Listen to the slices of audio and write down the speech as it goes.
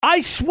I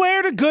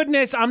swear to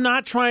goodness, I'm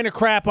not trying to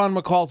crap on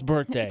McCall's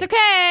birthday. It's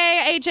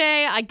okay,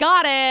 AJ. I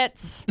got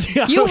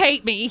it. You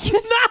hate me.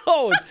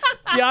 No.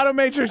 It's the Auto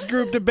Matrix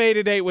Group Debate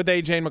at 8 with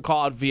AJ and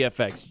McCall at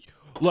VFX.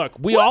 Look,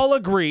 we all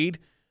agreed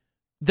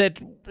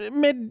that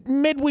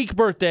midweek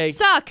birthday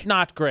suck.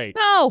 Not great.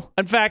 No.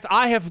 In fact,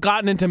 I have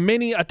gotten into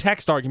many a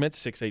text argument,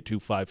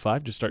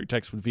 68255, just start your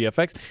text with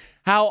VFX,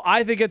 how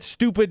I think it's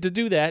stupid to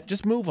do that.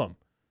 Just move them.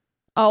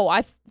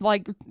 Oh,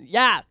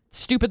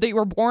 stupid that you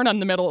were born in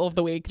the middle of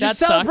the week. Just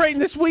that celebrating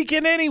sucks. this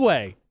weekend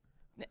anyway.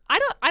 I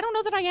don't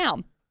know that I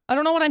am. I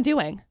don't know what I'm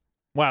doing.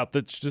 Wow,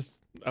 that's just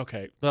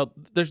okay. Well,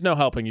 there's no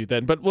helping you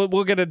then, but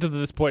we'll get into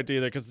this point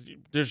either because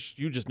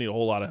you just need a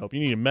whole lot of help. You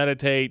need to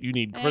meditate. You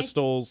need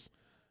crystals.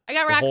 I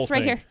got Rex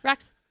right here.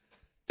 Rex.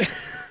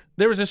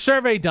 There was a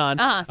survey done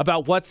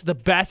about what's the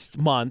best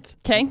month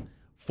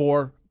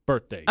for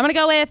birthdays. I'm going to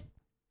go with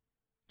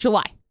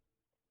July.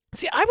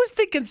 See, I was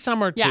thinking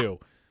summer too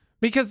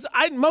because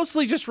I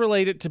mostly just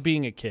relate it to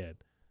being a kid.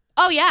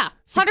 Oh, yeah.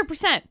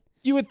 100%.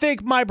 You would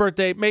think my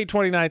birthday, May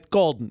 29th,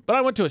 golden. But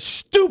I went to a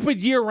stupid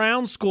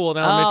year-round school in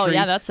elementary. Oh,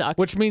 yeah, that sucks.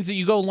 Which means that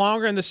you go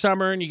longer in the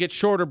summer and you get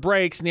shorter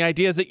breaks. And the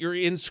idea is that you're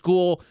in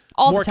school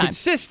all more the time.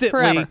 consistently.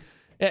 Forever.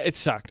 It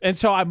sucked. And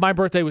so my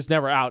birthday was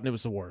never out, and it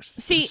was the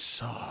worst. See,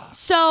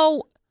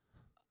 so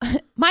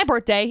my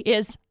birthday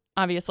is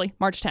obviously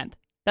March 10th.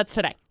 That's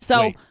today.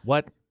 So wait,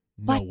 what?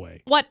 No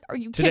way. What? Are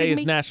you Today kidding is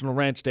me? National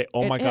Ranch Day.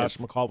 Oh, my gosh.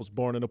 is. McCall was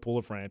born in a pool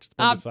of ranch. It's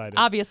been decided.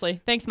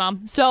 Obviously. Thanks,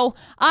 Mom. So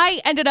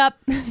I ended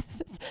up,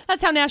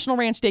 that's how National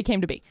Ranch Day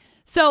came to be.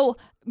 So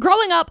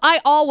growing up,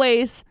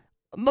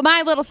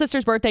 my little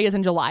sister's birthday is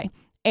in July.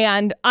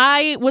 And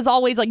I was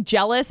always like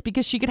jealous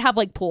because she could have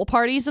like pool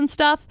parties and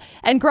stuff.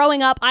 And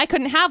growing up, I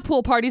couldn't have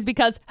pool parties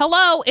because,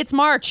 hello, it's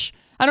March.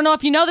 I don't know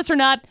if you know this or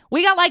not.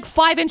 We got like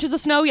 5 inches of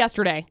snow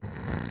yesterday.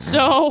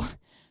 So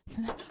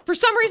for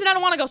some reason, I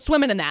don't want to go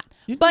swimming in that.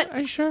 Are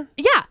you sure?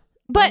 Yeah.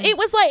 But it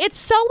was like, it's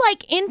so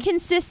like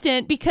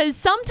inconsistent because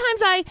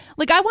sometimes I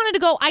wanted to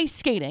go ice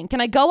skating. Can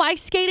I go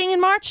ice skating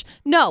in March?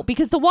 No,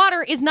 because the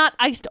water is not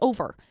iced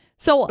over.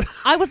 So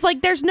I was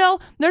like, there's no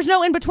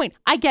in between.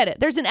 I get it.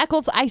 There's an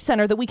Eccles Ice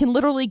Center that we can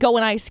literally go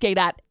and ice skate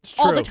at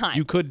all the time.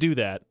 You could do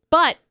that.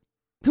 But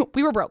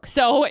we were broke.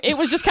 So it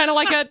was just kind of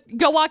like a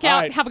go walk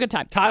out, right. Have a good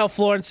time. Tile,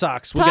 floor, and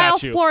socks. We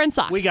got you. Floor, and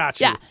socks. We got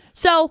you. Yeah.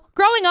 So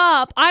growing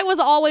up, I was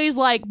always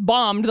like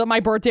bummed that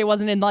my birthday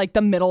wasn't in like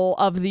the middle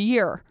of the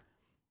year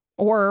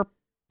or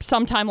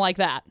sometime like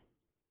that.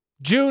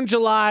 June,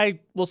 July,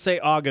 we'll say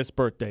August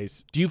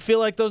birthdays. Do you feel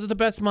like those are the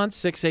best months?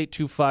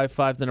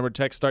 68255, the number to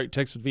text. Start your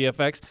text with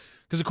VFX.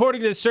 Because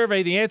according to the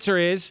survey, the answer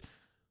is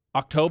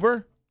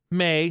October,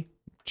 May,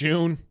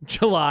 June,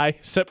 July,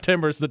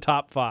 September is the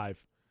top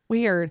 5.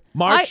 Weird.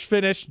 March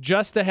finished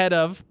just ahead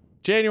of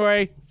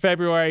January,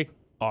 February,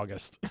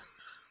 August.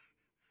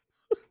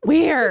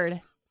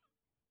 Weird.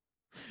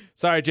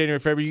 Sorry, January,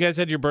 February. You guys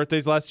had your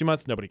birthdays last 2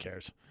 months? Nobody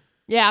cares.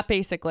 Yeah,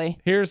 basically.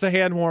 Here's a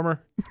hand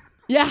warmer.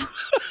 Yeah.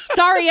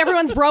 Sorry,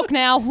 everyone's broke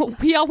now.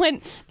 We all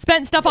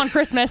spent stuff on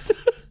Christmas.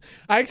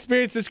 I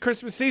experienced this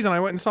Christmas season. I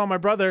went and saw my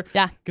brother.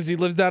 Yeah. Because he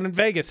lives down in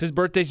Vegas. His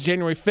birthday's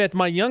January 5th.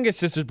 My youngest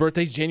sister's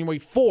birthday's January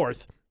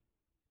 4th.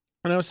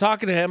 And I was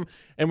talking to him,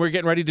 and we're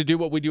getting ready to do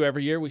what we do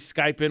every year. We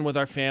Skype in with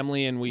our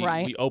family, and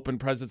we open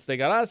presents they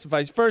got us, and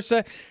vice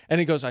versa. And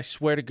he goes, I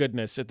swear to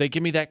goodness, if they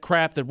give me that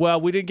crap that,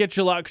 well, we didn't get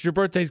you a lot because your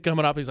birthday's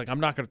coming up, he's like,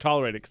 I'm not going to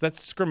tolerate it because that's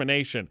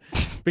discrimination.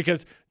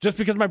 Because just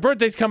because my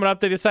birthday's coming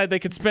up, they decide they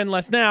can spend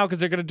less now because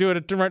they're going to do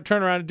it,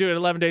 turn around and do it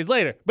 11 days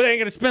later. But they ain't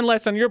going to spend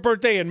less on your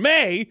birthday in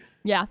May.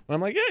 Yeah. And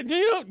I'm like,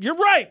 yeah, you're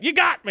right. You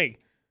got me.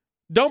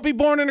 Don't be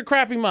born in a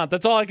crappy month.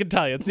 That's all I can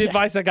tell you. It's the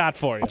advice I got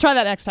for you. I'll try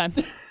that next time.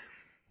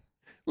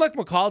 Look,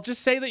 McCall,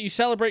 just say that you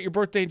celebrate your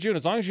birthday in June.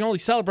 As long as you only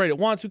celebrate it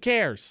once, who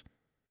cares?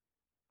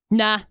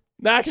 Nah.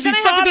 Because then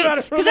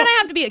I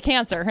have to be a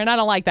Cancer, and I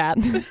don't like that.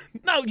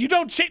 No, you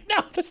don't.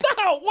 No, that's not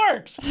how it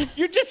works.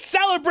 You're just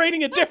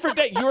celebrating a different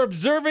day. You're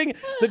observing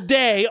the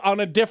day on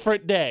a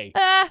different day.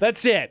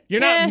 That's it.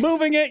 You're not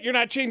moving it. You're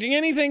not changing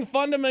anything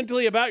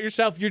fundamentally about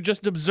yourself. You're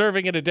just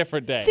observing it a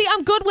different day. See,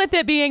 I'm good with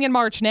it being in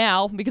March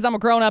now because I'm a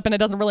grown-up and it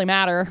doesn't really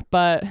matter,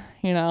 but,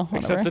 whatever.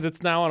 Except that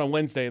it's now on a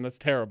Wednesday, and that's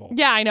terrible.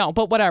 Yeah, I know,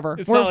 but whatever.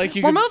 Not like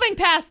we're moving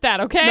past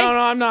that, okay? No,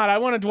 I'm not. I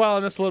want to dwell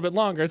on this a little bit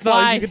longer. It's not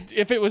like you could,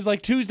 if it was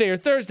like Tuesday or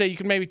Thursday, you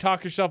could maybe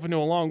talk yourself into a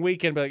long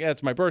weekend and be like, yeah,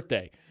 it's my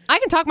birthday. I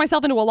can talk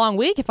myself into a long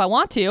week if I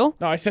want to.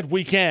 No, I said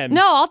weekend.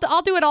 No,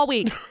 I'll do it all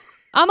week.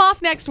 I'm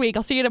off next week.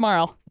 I'll see you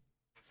tomorrow.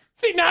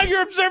 See, now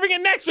you're observing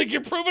it next week.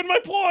 You're proving my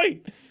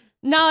point.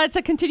 No, it's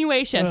a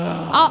continuation.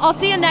 I'll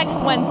see you next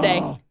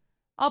Wednesday.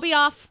 I'll be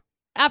off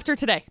after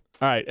today.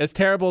 All right. As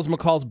terrible as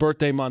McCall's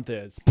birthday month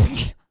is.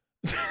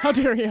 How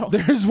dare you?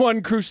 There's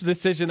one crucial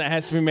decision that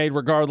has to be made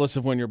regardless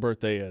of when your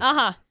birthday is.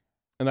 Uh-huh.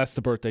 And that's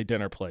the birthday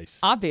dinner place.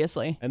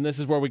 Obviously. And this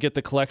is where we get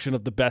the collection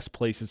of the best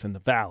places in the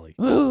valley.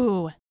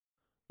 Ooh.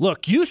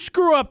 Look, you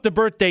screw up the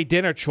birthday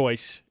dinner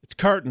choice, it's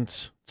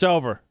curtains. It's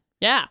over.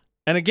 Yeah.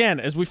 And again,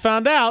 as we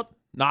found out,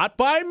 not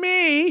by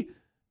me,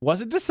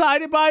 wasn't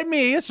decided by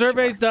me. A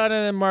survey's done,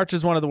 and then March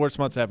is one of the worst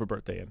months to have a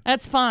birthday in.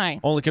 That's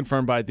fine. Only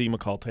confirmed by the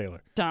McCall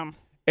Taylor. Dumb.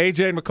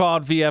 AJ and McCall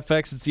on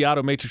VFX. It's the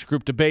Auto Matrix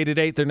Group debate at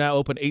 8. They're now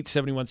open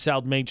 871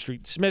 South Main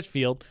Street in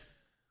Smithfield.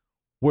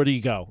 Where do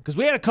you go? Because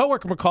we had a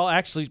coworker, McCall,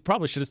 actually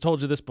probably should have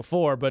told you this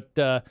before, but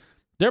their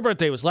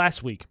birthday was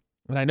last week.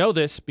 And I know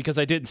this because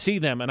I didn't see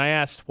them. And I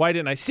asked, why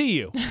didn't I see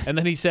you? And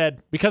then he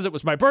said, because it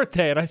was my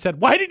birthday. And I said,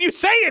 why didn't you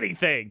say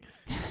anything?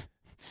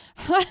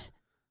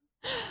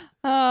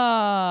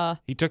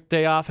 He took the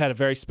day off, had a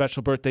very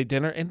special birthday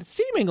dinner, and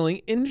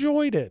seemingly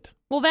enjoyed it.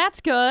 Well, that's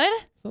good.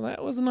 So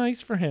that was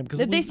nice for him.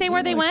 Did they say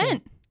where they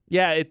went?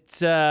 Yeah,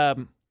 it's, oh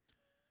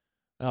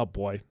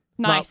boy.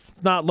 Nice.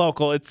 It's not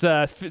local. It's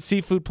a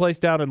seafood place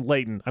down in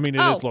Layton. I mean,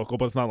 it is local,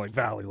 but it's not like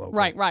Valley local.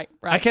 Right.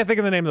 I can't think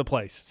of the name of the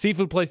place.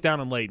 Seafood place down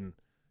in Layton.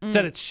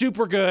 Said it's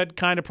super good,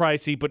 kind of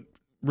pricey, but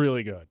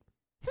really good.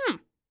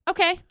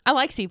 Okay. I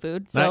like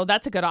seafood, so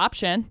that's a good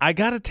option. I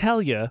got to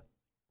tell you,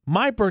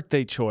 my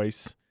birthday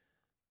choice,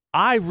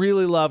 I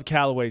really love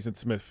Callaway's in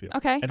Smithfield.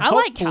 Okay. And I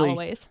like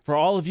Callaway's. For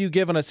all of you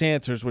giving us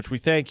answers, which we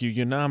thank you,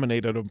 you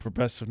nominated them for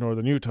Best of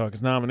Northern Utah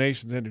because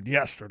nominations ended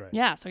yesterday.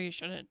 Yeah, so you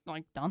should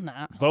have done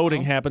that.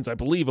 Voting happens, I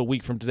believe, a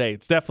week from today.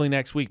 It's definitely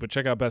next week, but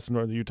check out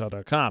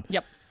bestofnorthernutah.com.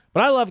 Yep.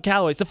 But I love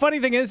Callaway's. The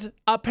funny thing is,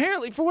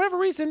 apparently, for whatever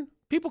reason,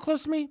 people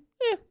close to me,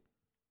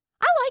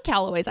 I like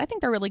Callaway's. I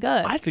think they're really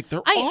good. I think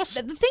they're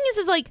awesome. The thing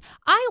is like,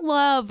 I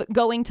love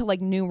going to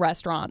like new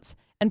restaurants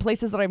and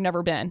places that I've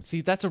never been.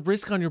 See, that's a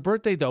risk on your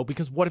birthday, though,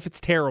 because what if it's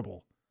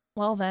terrible?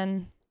 Well,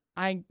 then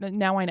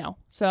now I know.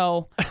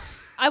 So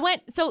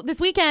so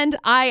this weekend,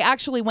 I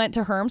actually went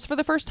to Herm's for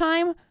the first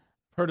time.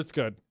 Heard it's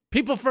good.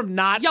 People from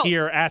not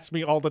here ask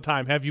me all the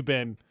time, have you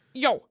been?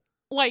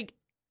 Like,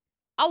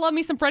 I love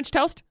me some French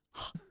toast.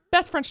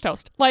 Best French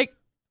toast. Like,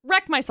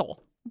 wrecked my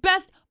soul.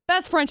 Best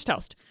French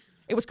toast.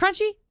 It was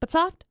crunchy, but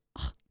soft.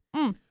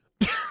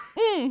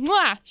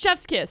 Mwah,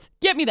 chef's kiss.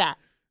 Get me that.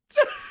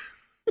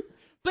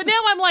 But now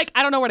I'm like,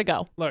 I don't know where to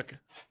go. Look,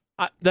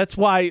 that's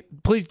why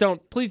please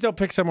don't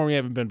pick somewhere we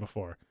haven't been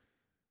before.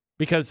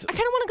 Because I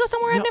kind of want to go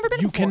somewhere I've never been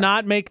before. You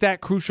cannot make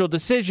that crucial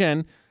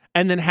decision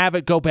and then have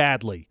it go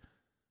badly.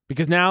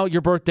 Because now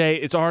your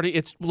birthday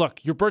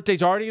your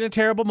birthday's already in a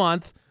terrible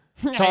month.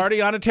 It's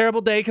already on a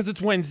terrible day because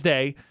it's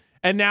Wednesday.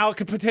 And now it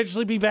could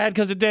potentially be bad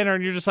because of dinner.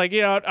 And you're just like,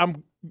 you know what?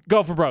 I'm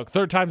go for broke.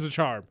 Third time's the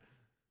charm.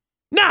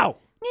 No!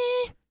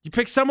 You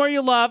pick somewhere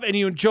you love and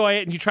you enjoy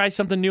it and you try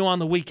something new on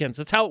the weekends.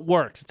 That's how it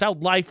works. That's how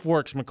life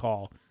works,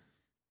 McCall.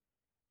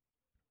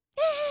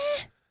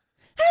 I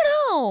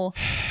don't know.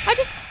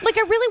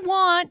 I really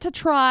want to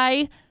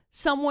try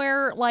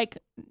somewhere like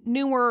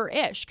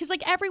newer-ish. Because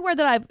like everywhere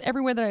that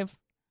I've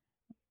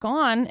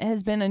gone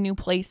has been a new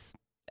place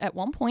at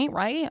one point,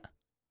 right?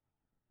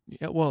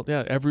 Yeah, well,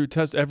 yeah. Every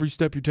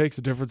step you take is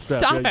a different step.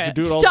 Stop it! You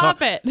do it all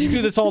Stop it! You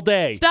do this all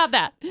day. Stop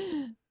that!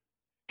 Can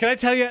I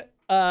tell you?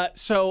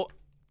 So,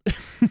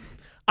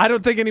 I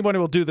don't think anyone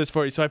will do this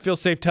for you. So I feel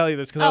safe telling you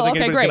this because I don't think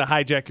anybody's going to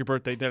hijack your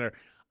birthday dinner.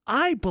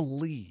 I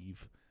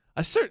believe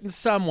a certain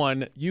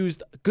someone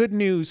used good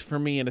news for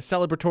me in a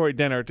celebratory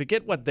dinner to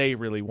get what they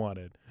really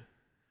wanted.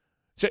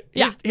 So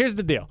here's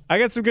the deal. I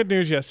got some good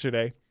news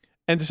yesterday.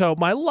 And so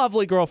my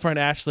lovely girlfriend,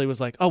 Ashley,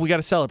 was like, oh, we got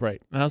to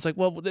celebrate. And I was like,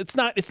 well, it's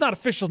not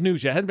official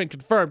news yet. It hasn't been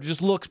confirmed. It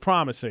just looks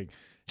promising.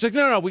 She's like,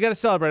 no, we got to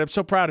celebrate. I'm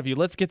so proud of you.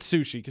 Let's get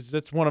sushi because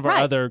that's one of our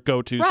other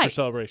go-tos for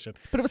celebration.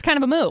 But it was kind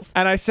of a move.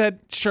 And I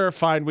said, sure,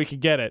 fine, we can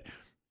get it.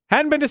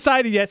 Hadn't been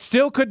decided yet.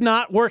 Still could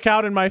not work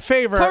out in my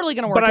favor. Totally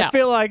going to work out. But I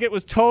feel like it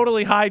was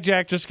totally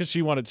hijacked just because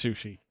she wanted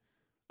sushi.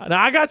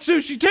 Now, I got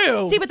sushi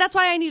too. See, but that's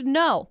why I need to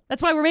know.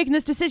 That's why we're making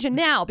this decision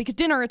now because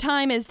dinner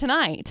time is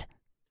tonight.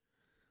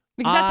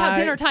 Because that's how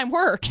dinner time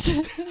works.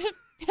 It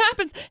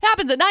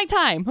happens at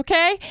nighttime,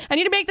 okay? I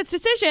need to make this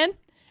decision,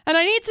 and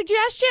I need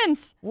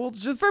suggestions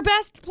for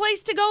best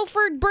place to go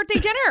for birthday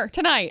dinner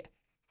tonight.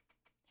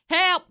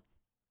 Help.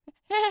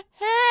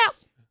 Help.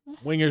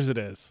 Wingers it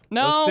is.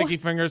 No. Those sticky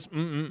fingers,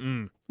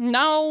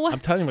 No. I'm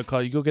telling you,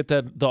 McCall, you go get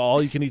the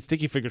all-you-can-eat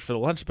sticky fingers for the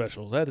lunch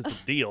special. That is a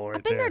deal right there.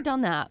 I've been there,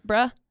 done that,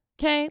 bruh.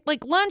 Okay?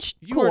 Like, lunch,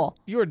 cool.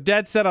 You were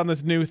dead set on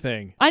this new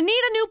thing. I need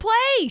a new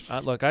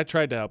place. Look, I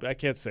tried to help you. I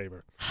can't save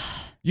her.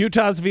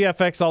 Utah's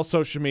VFX, all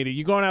social media.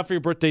 You going out for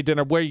your birthday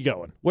dinner? Where are you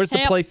going? Where's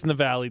the place in the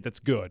valley that's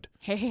good?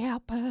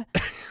 Help.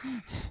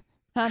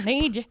 I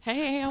need you.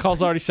 Help.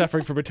 Call's already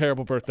suffering from a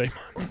terrible birthday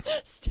month.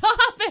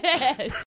 Stop it.